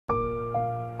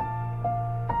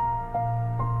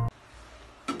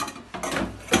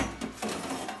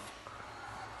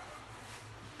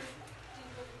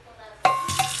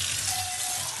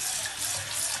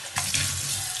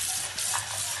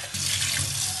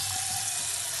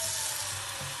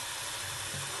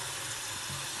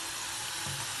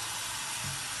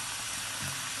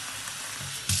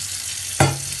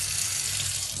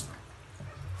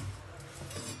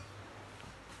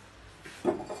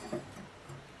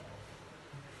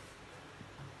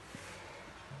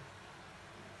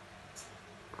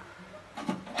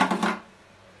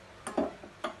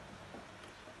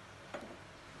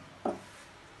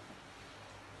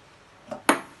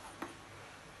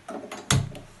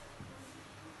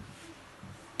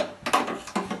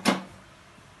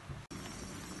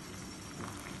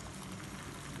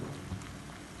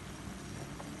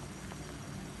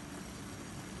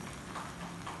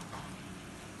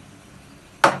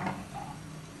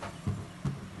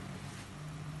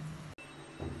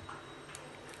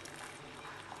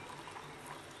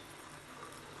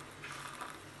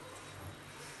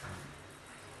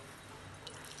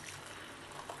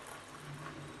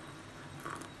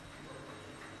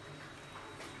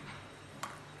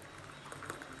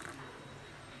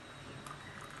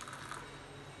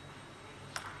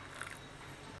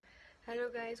Hello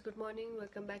guys, good morning.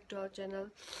 Welcome back to our channel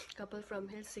Couple from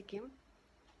Hills Sikkim.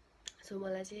 So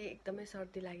मलाई चाहिँ एकदमै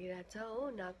सर्दी लागिरहेछ हो,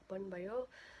 नाक पनि भयो।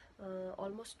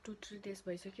 अलमोस्ट 2-3 डेज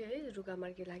भइसक्यो है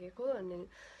रुगामार्गी लागेको। अनि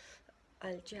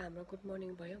अहिले चाहिँ हाम्रो गुड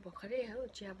मर्निङ भयो भर्खरै हो,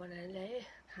 चिया बनाएर ल्याएँ,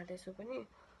 खाँदैछु पनि।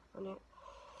 अनि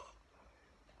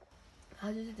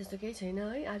आज चाहिँ त्यस्तो केही छैन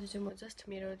है। आज चाहिँ म जस्ट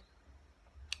मेरो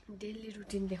डेली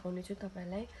रुटिन देखाउने छु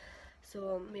तपाईलाई।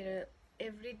 सो मेरो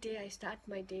every day I start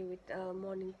my day with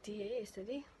morning tea है,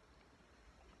 यसरी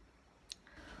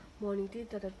morning tea।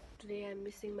 तर today I am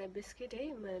missing my biscuit है,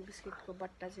 my biscuit को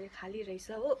बट्टा चाहिँ खाली रहेछ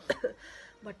हो,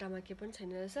 बट्टामा के पनि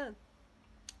छैन रहेछ।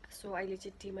 सो अहिले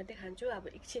चाहिँ टी मात्रै खान्छु। अब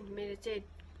एकछिन मेरो चाहिँ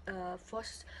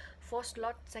फर्स्ट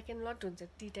लट सेकेन्ड लट हुन्छ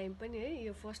टी टाइम पनि है।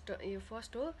 यो फर्स्ट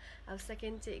हो, अब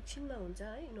सेकेन्ड चाहिँ एकछिनमा हुन्छ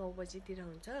है, 9 बजीतिर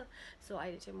हुन्छ। सो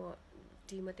अहिले चाहिँ म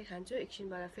टी मात्रै खान्छु।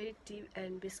 एकछिनबाट फेरि टी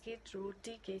एन्ड बिस्किट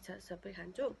रोटी केही छ सबै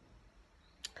खान्छु।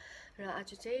 र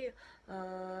आज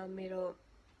चाहिँ मेरो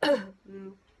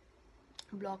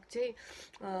ब्लग चाहिँ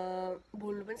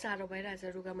बोल्नु पनि साह्रो भइरहेछ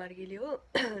रुगामार्गीले हो,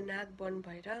 नाक बन्द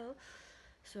भएर हो।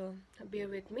 सो बेयर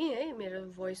विथ मी है,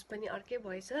 मेरो भोइस पनि अर्कै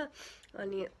भएछ।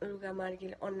 अनि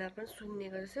रुगामार्गीले अनुहार पनि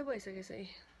सुन्नेको जस्तै भइसकेछ है,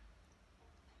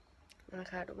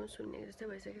 आँखाहरू पनि सुन्नेको जस्तै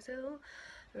भइसकेछ हो।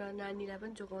 र नानीलाई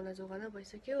पनि जोगाउन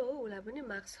भइसक्यो हो, उसलाई पनि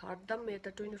मास्क हरदम, मेरो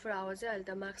त 24 आवर चाहिँ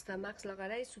अहिले त मास्क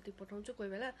लगाएरै सुती पठाउँछु कोही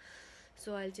बेला।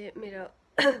 सो अहिले चाहिँ मेरो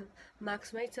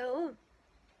मास्कमै छ हो,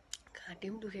 घाँटी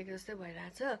पनि दुखेको जस्तै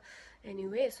भइरहेछ।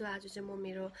 एनिवे, सो आज चाहिँ म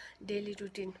मेरो daily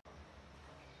routine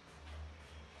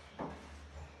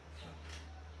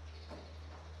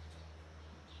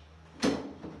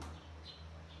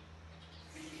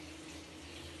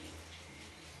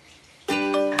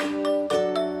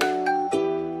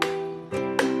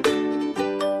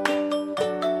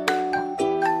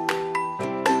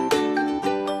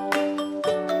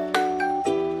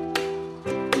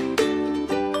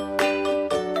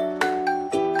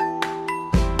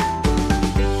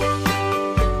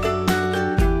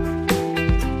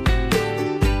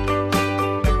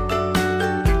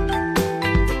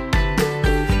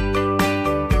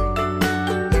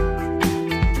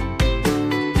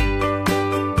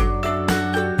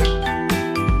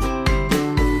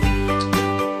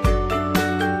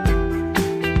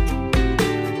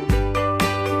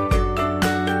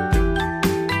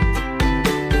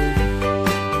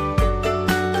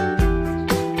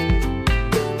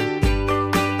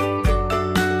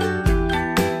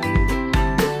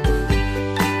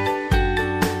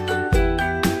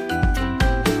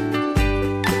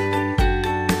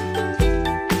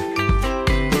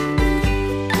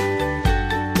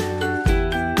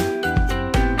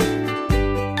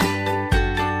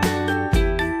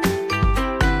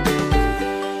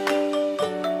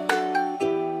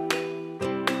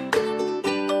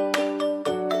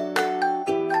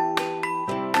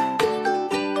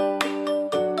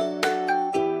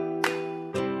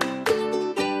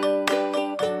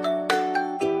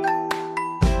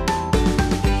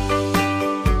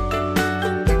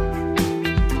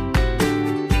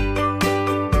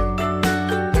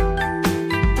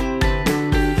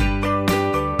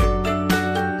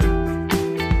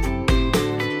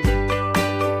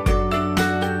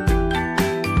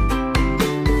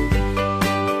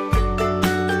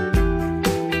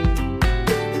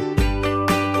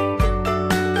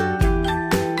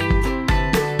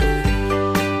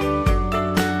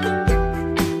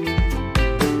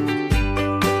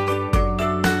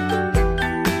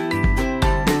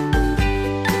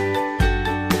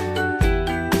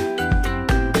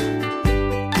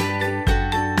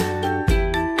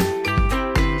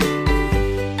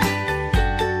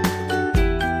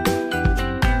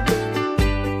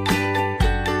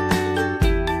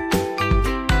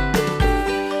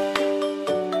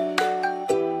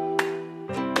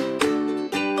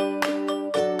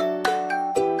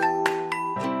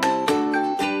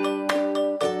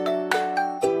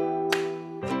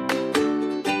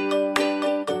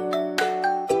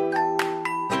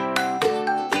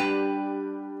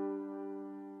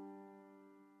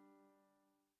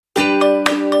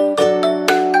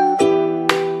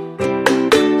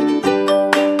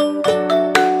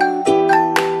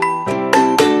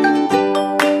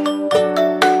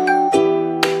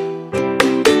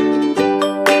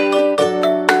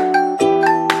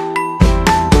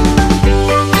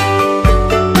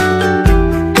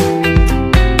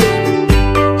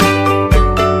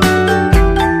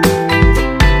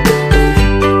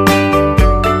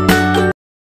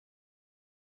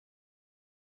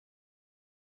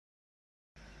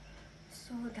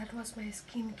that was my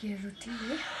skin care routine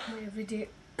है। म एभ्रिडे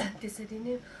त्यसरी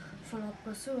नै फलोअप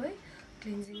गर्छु है,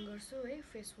 क्लिन्जिङ गर्छु है,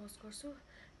 फेस वास गर्छु,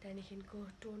 त्यहाँदेखिको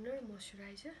toner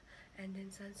moisturiser and then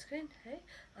sunscreen है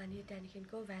अनि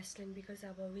त्यहाँदेखिको भ्यासलिन बिकज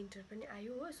अब विन्टर पनि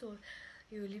आयो हो सो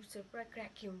यो लिप्सहरू पुरा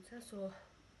क्र्याकी हुन्छ सो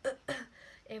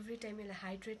एभ्री टाइम यसलाई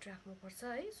हाइड्रेट राख्नुपर्छ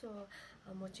है सो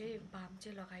म चाहिँ बाम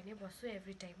चाहिँ लगाइ नै बस्छु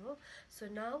एभ्री टाइम हो सो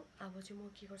नाउ अब चाहिँ म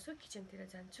के गर्छु किचनतिर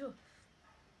जान्छु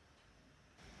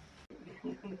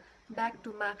ब्याक टु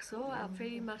मार्क्स हो अब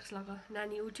फेरि मार्क्स लगा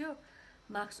नानी उठ्यो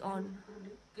मार्क्स अन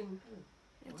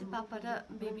यो चाहिँ पापा र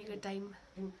बेबीको time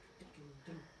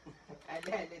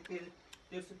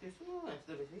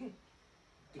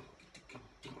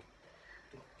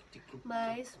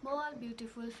My small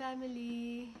beautiful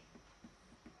family.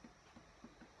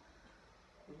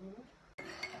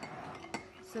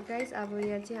 So guys, अब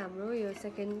यहाँ चाहिँ हाम्रो यो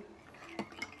सेकेन्ड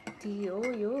टी हो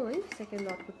यो है सेकेन्ड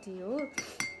लटको टी हो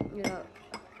र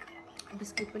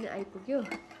बिस्किट पनि आइपुग्यो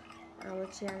अब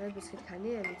चिया र बिस्किट खाने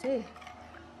हामी चाहिँ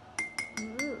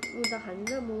उता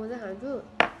खाँदैन म मात्रै खान्छु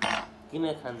किन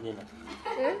खाँदैन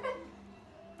ए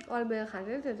अलबेला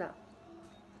खाँदैन त्यो त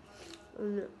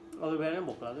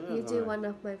यो चाहिँ one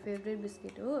of my favourite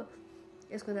biscuit हो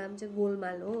यसको नाम चाहिँ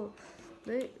गोलमाल हो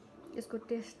है यसको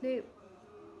टेस्ट नै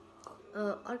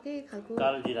अर्कै खालको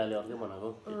कालो जिराले अर्कै बनाएको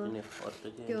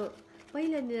त्यो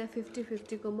पहिलानिर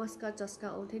 50-50 को मस्का चस्का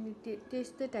आउँथ्यो नि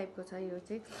त्यस्तै टाइपको छ यो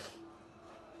चाहिँ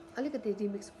अलिकति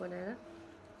रिमिक्स बनाएर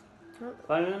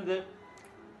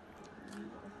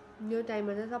यो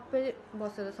टाइममा चाहिँ सबै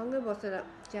बसेर सँगै बसेर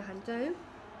चिया खान्छ है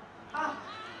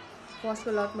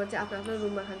फर्स्टको लटमा चाहिँ आफ्नो आफ्नो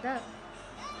रुममा खान्छ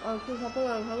अर्को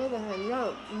सबैजना सँगै बसेर खान्छ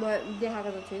म देखाएको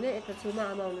त छुइनँ यता छेउमा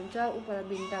आमा हुनुहुन्छ उपर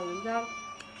बिन्ता हुनुहुन्छ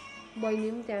बहिनी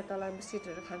पनि त्यहाँ तल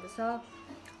बिस्किटहरू खाँदैछ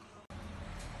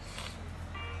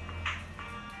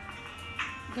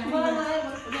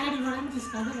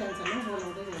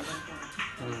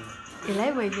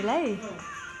यसलाई बहिनीलाई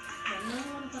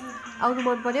आउनु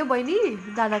मन पर्यो बहिनी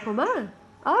दादाकोमा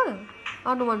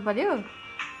आउनु मन पर्यो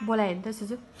बोलायो नि त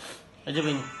सुजु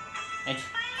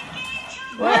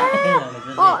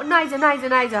नआइज नआइज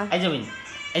नआइज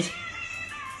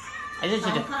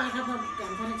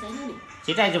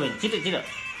छिटो आइज बहिनी छिटो छिटो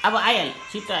अब आइहाल्यो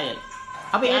छिटो आइहाल्यो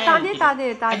अब ताने ताने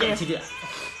ताने छिटो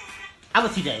अब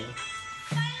छिटो आइयो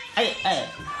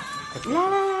ला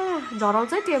ला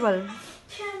झराउँछ टेबल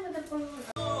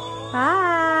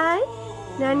हाय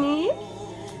नानी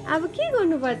अब के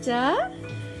गर्नुपर्छ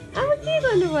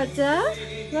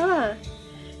बाबा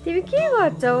तिमी के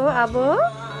गर्छौ अब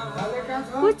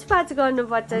पुछपाछ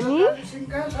गर्नुपर्छ नि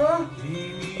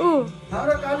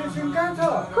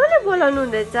कसले बोलाउनु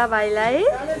हुँदैछ भाइलाई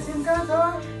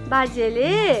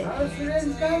बाजेले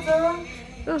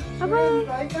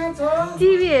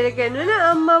टिभी हेरेको हेर्नु न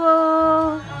आम्मा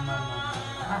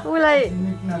उसलाई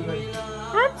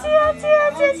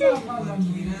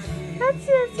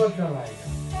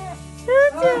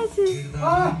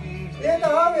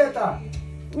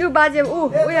यो बाजे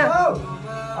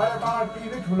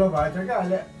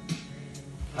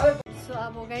सो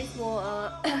अब गाइस म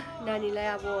नानीलाई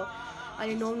अब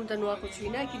अहिले नुहाउनु त नुहाएको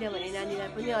छुइनँ किनभने नानीलाई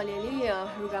पनि अलिअलि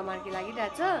रुगा मार्की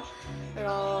लागिरहेछ र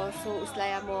सो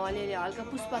उसलाई अब म अलिअलि हल्का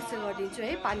पुछपाछ गरिदिन्छु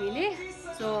है पानीले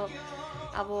सो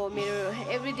अब मेरो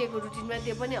एभ्री डेको रुटिनमा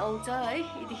त्यो पनि आउँछ है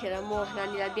यतिखेर म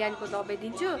नानीलाई बिहानको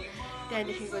दबाइदिन्छु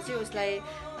त्यहाँदेखिको चाहिँ उसलाई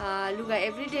लुगा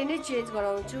एभ्री डे नै चेन्ज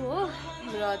गराउँछु हो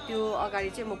र त्यो अगाडि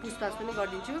चाहिँ म पुछपाछ पनि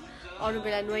गरिदिन्छु अरू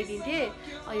बेला नुहाइदिन्थेँ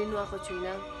अहिले नुहाएको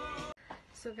छुइनँ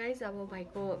सो गाइज अब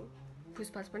भाइको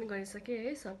पुछपाछ पनि गरिसकेँ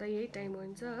है सधैँ यही टाइम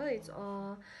हुन्छ इट्स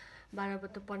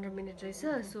 12:15 रहेछ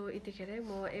सो यतिखेरै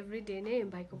म एभ्री डे नै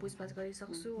भाइको पुछपाछ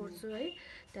गरिसक्छु ओर्छु है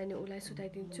त्यहाँदेखि उसलाई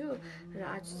सुताइदिन्छु र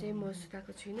आज चाहिँ म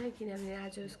सुताएको छुइनँ किनभने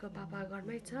आज उसको पापा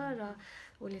घरमै छ र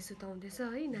उसले सुताउँदैछ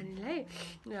है नानीलाई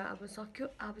र अब सक्यो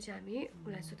अब चाहिँ हामी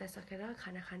उसलाई सुताइसकेर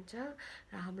खाना खान्छ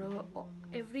र हाम्रो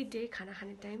एभ्री डे खाना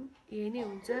खाने टाइम यही नै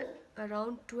हुन्छ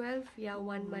अराउन्ड 12 या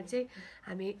 1 मा चाहिँ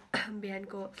हामी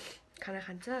बिहानको खाना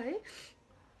खान्छ है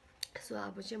सो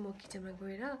अब चाहिँ म किचनमा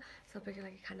गएर सबैको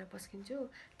लागि खाना पस्किन्छु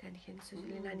त्यहाँदेखि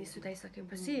सुजुले नानी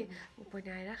सुताइसकेपछि ऊ पनि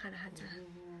आएर खाना खान्छ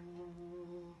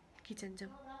किचन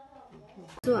जाउँ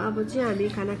सो अब चाहिँ हामी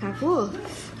खाना खाएको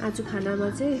आज खानामा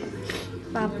चाहिँ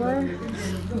पापड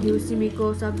घिउ सिमीको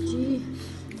सब्जी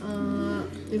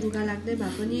रुगा लाग्दै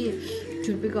भए पनि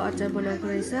छुर्पीको अचार बनाएको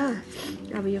रहेछ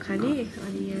अब यो खाने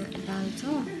अनि यहाँ दाल छ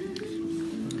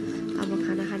अब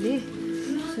खाना खाने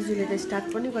सुजुले त स्टार्ट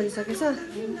पनि गरिसकेछ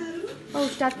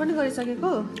स्टार्ट पनि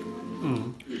गरिसकेको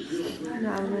र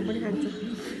अब म पनि खान्छु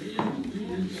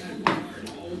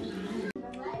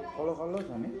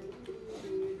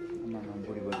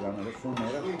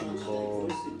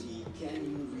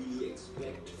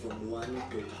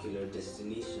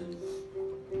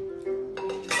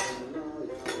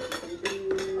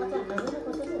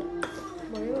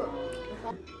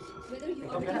Whether you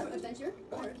are ready for adventure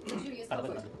or luxurious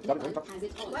comfort, Nepal has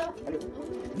it all.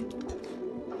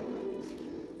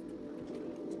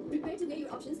 Prepare to weigh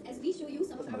your options as we show you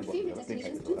some of our favorite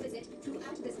destinations to visit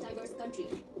throughout this diverse country.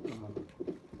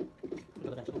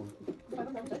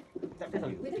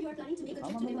 Whether you are planning to make a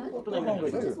trip to Nepal or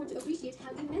you just want to appreciate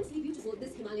how immensely beautiful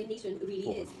this Himalayan nation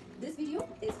really is, this video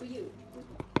is for you.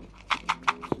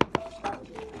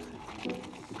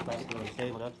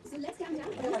 So let's count down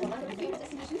our favorite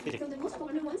destinations from the most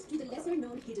popular ones to the lesser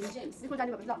known hidden gems.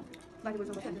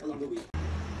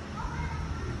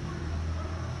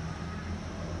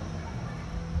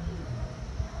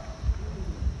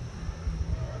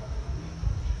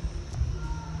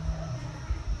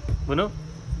 बुनु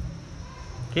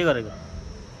के गरेको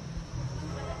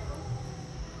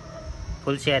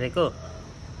फुल स्याहारेको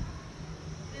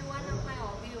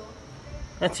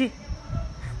अच्छी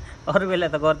अरू बेला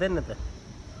त गर्दैन त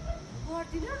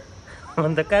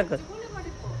अन्त कहाँ गर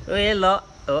ए ल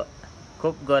हो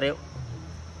खुब गर्यो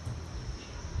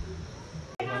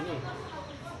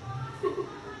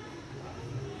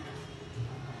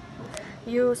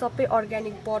यो सबै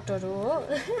अर्ग्यानिक पटहरू हो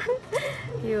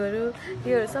योहरू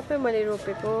सबै मैले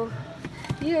रोपेको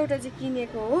यो एउटा चाहिँ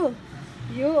किनेको हो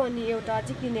यो अनि एउटा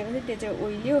चाहिँ किनेको थियो त्यो चाहिँ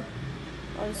ओइल्यो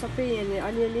अरू सबै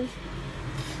यहाँनिर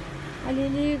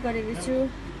अलिअलि गरेको छु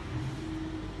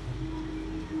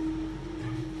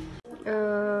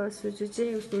सुजु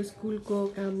चाहिँ उसको स्कुलको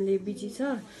कामले बिजी छ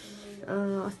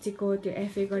अस्तिको त्यो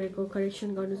एफए गरेको करेक्सन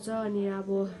गर्नु छ अनि अब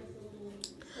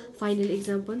फाइनल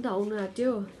एक्जाम पनि त आउनु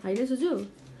आँट्यो होइन सुजु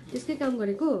त्यसकै काम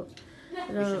गरेको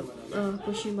र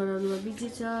क्वेसन बनाउनुमा बिजी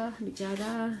छ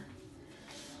बिचरा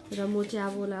र म चाहिँ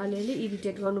अब उसलाई अलिअलि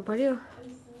इरिटेट गर्नु पर्यो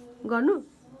गर्नु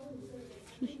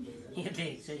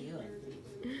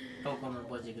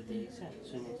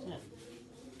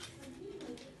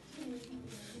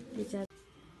बिचरा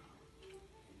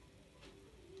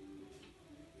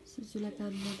सुजुलाई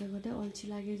काम गर्दा गर्दा अल्छी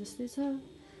लाग्यो जस्तै छ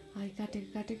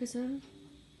काटेको छ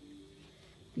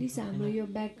प्लिज हाम्रो यो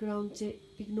ब्याकग्राउन्ड चाहिँ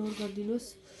इग्नोर गरिदिनुहोस्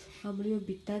हाम्रो यो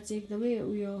भित्ता चाहिँ एकदमै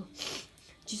उयो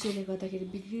चिसोले गर्दाखेरि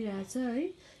बिग्रिरहेछ है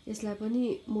यसलाई पनि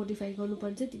मोडिफाई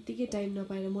गर्नुपर्छ त्यत्तिकै टाइम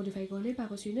नपाएर मोडिफाई गर्नै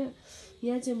पाएको छुइनँ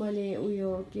यहाँ चाहिँ मैले उयो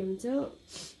के भन्छ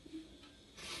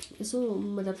यसो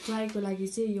मतलब ट्राईको लागि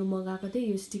चाहिँ यो मगाएको थिएँ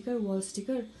यो स्टिकर वाल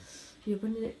स्टिकर यो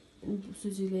पनि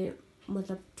सुजुले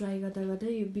मतलब ट्राई गर्दा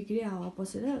गर्दै यो बिग्रियो हावा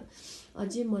पसेर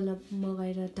अझै मलाई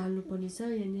मगाएर टाल्नुपर्ने छ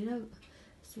यहाँनिर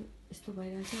यस्तो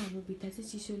भइरहेछ हाम्रो भित्ता चाहिँ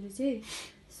चिसोले चाहिँ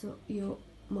सो यो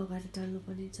मगाएर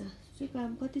टाल्नुपर्ने छ त्यो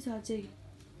काम कति छ अझै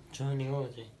छ नि हो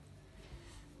अझै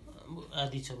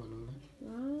आधी छ भनौँ न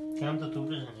काम त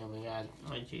थुप्रै छ नि अब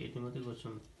अहिले यति मात्रै गर्छु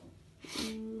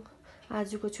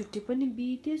आजको छुट्टी पनि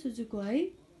बित्यो सुजुको है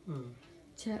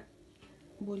छ्या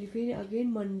भोलि फेरि अगेन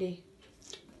मन्डे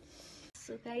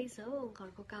सो गाइस हो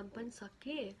घरको काम पनि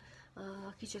सकेँ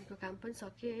किचनको काम पनि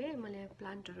सकेँ है मैले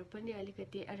प्लान्टहरू पनि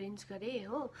अलिकति एरेन्ज गरेँ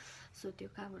हो सो त्यो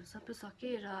कामहरू सबै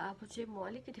सकेँ र अब चाहिँ म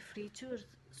अलिकति फ्री छु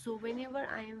so when ever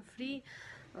I am free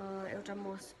एउटा म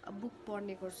बुक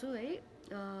पढ्ने गर्छु है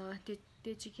त्यो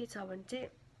चाहिँ के छ भने चाहिँ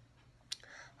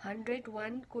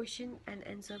 101 क्वेसन एन्ड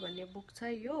एन्सर भन्ने बुक छ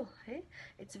यो है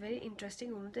इट्स भेरी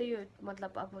इन्ट्रेस्टिङ हुनु त यो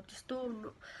मतलब अब त्यस्तो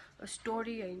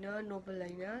स्टोरी होइन नोभल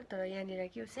होइन तर यहाँनिर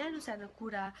के हो सानो सानो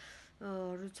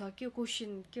कुराहरू छ के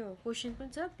क्वेसन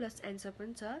पनि छ प्लस एन्सर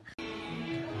पनि छ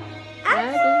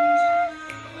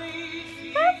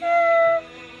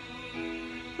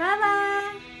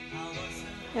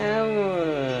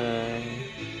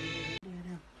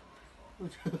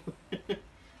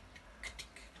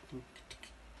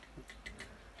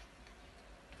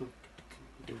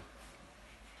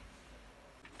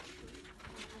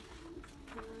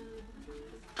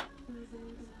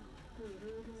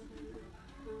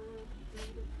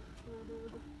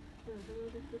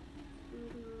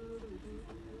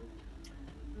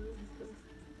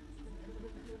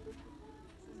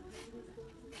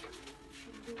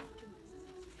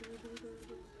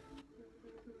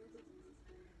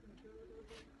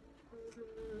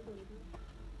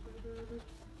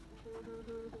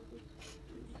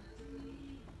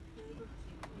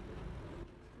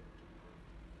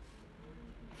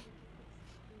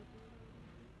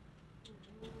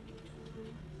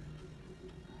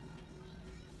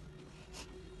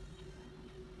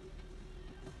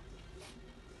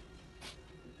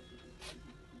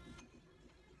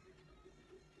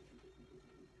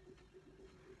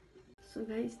सो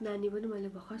गाइस नानी पनि मैले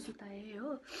भर्खर सुताएँ हो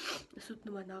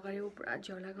सुत्नुभन्दा अगाडि ऊ पुरा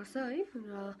झगडा गर्छ है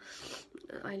र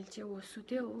अहिले चाहिँ ऊ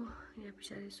सुत्यो हो यहाँ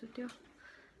पछाडि सुत्यो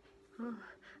हो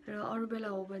र अरू बेला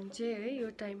हो भने चाहिँ है यो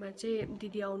टाइममा चाहिँ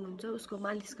दिदी आउनुहुन्छ उसको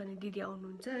मालिस गर्ने दिदी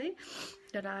आउनुहुन्छ है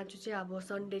तर आज चाहिँ अब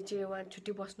सन्डे चाहिँ उहाँ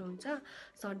छुट्टी बस्नुहुन्छ,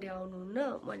 सन्डे आउनुहुन्न।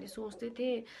 मैले सोच्दै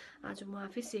थिएँ आज म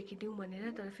आफै सेकिदिउँ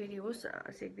भनेर, तर फेरि होस्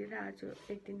सेकिदिएर आज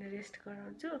एक दिन रेस्ट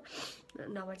गराउँछु,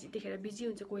 नभए चाहिँ त्यतिखेर बिजी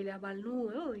हुन्छ कोइला बाल्नु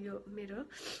हो। यो मेरो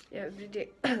एभ्रिडे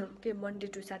के मन्डे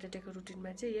टु स्याटरडेको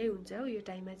रुटिनमा चाहिँ यही हुन्छ हो। यो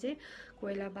टाइममा चाहिँ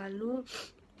कोइला बाल्नु,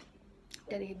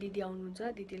 त्यहाँदेखि दिदी आउनुहुन्छ,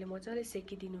 दिदीले मजाले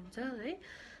सेकिदिनुहुन्छ है।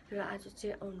 र आज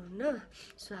चाहिँ आउनुहुन्न,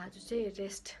 सो आज चाहिँ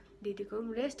रेस्ट, दिदीको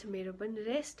पनि रेस्ट, मेरो पनि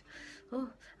रेस्ट हो।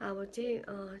 अब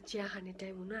चाहिँ चिया खाने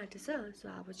टाइम हुनु आँटेछ। सो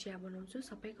अब चिया बनाउँछु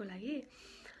सबैको लागि,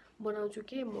 बनाउँछु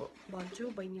कि म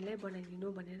भन्छु बहिनीलाई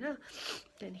बनाइदिनु भनेर।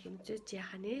 त्यहाँदेखि चाहिँ चिया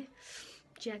खाने।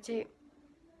 चिया चाहिँ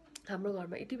हाम्रो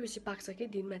घरमा यति बेसी पाक्छ कि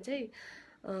दिनमा चाहिँ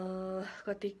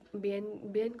कति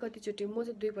बिहान कतिचोटि म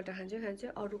चाहिँ 2 पल्ट खान्छु,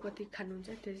 अरू कति खानुहुन्छ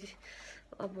त्यो चाहिँ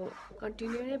अब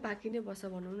कन्टिन्यू नै बाँकी नै बस्छ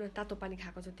भनौँ न, तातो पानी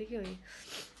खाएको जतिकै हो।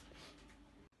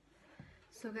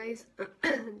 सो गाइस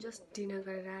जस्ट डिनर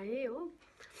गरेर आएँ हो।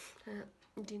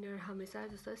 डिनर हमेसा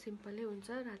जस्तो सिम्पलै हुन्छ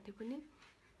राति पनि।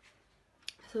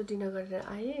 सो डिनर गरेर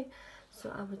आएँ। सो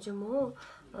अब चाहिँ म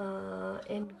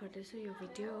एन्ड गर्दैछु यो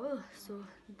भिडियो हो। So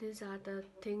this are the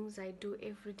things I do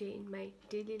every day in my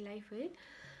daily life है।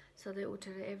 सधैँ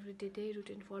उठेर एभ्री डे त्यही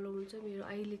रुटिन फलो हुन्छ मेरो।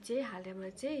 अहिले चाहिँ हालैमा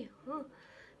चाहिँ हो,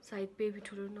 सायद बेबी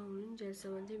ठुलो नहुनु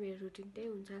जेलसम्म चाहिँ मेरो रुटिन त्यही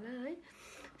हुन्छ होला है।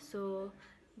 So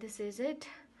this is it.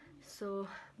 So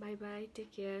by by, take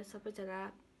care सबैजना।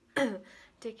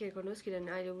 टेक केयर गर्नुहोस्,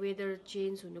 किनभने अहिले वेदर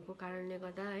चेन्ज हुनुको कारणले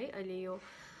गर्दा है, अहिले यो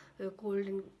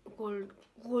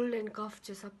कोल्ड एन्ड कफ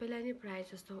चाहिँ सबैलाई नै प्रायः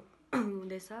जस्तो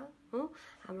हुँदैछ हो।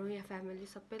 हाम्रो यहाँ फ्यामिली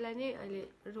सबैलाई नै अहिले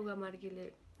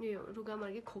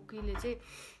रुगामार्गी खोकीले चाहिँ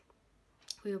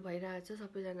उयो भइरहेको छ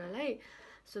सबैजनालाई।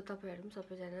 सो तपाईँहरू पनि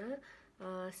सबैजना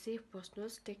सेफ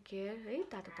बस्नुहोस्, टेक केयर है,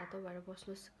 तातो भएर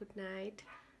बस्नुहोस्। Good night.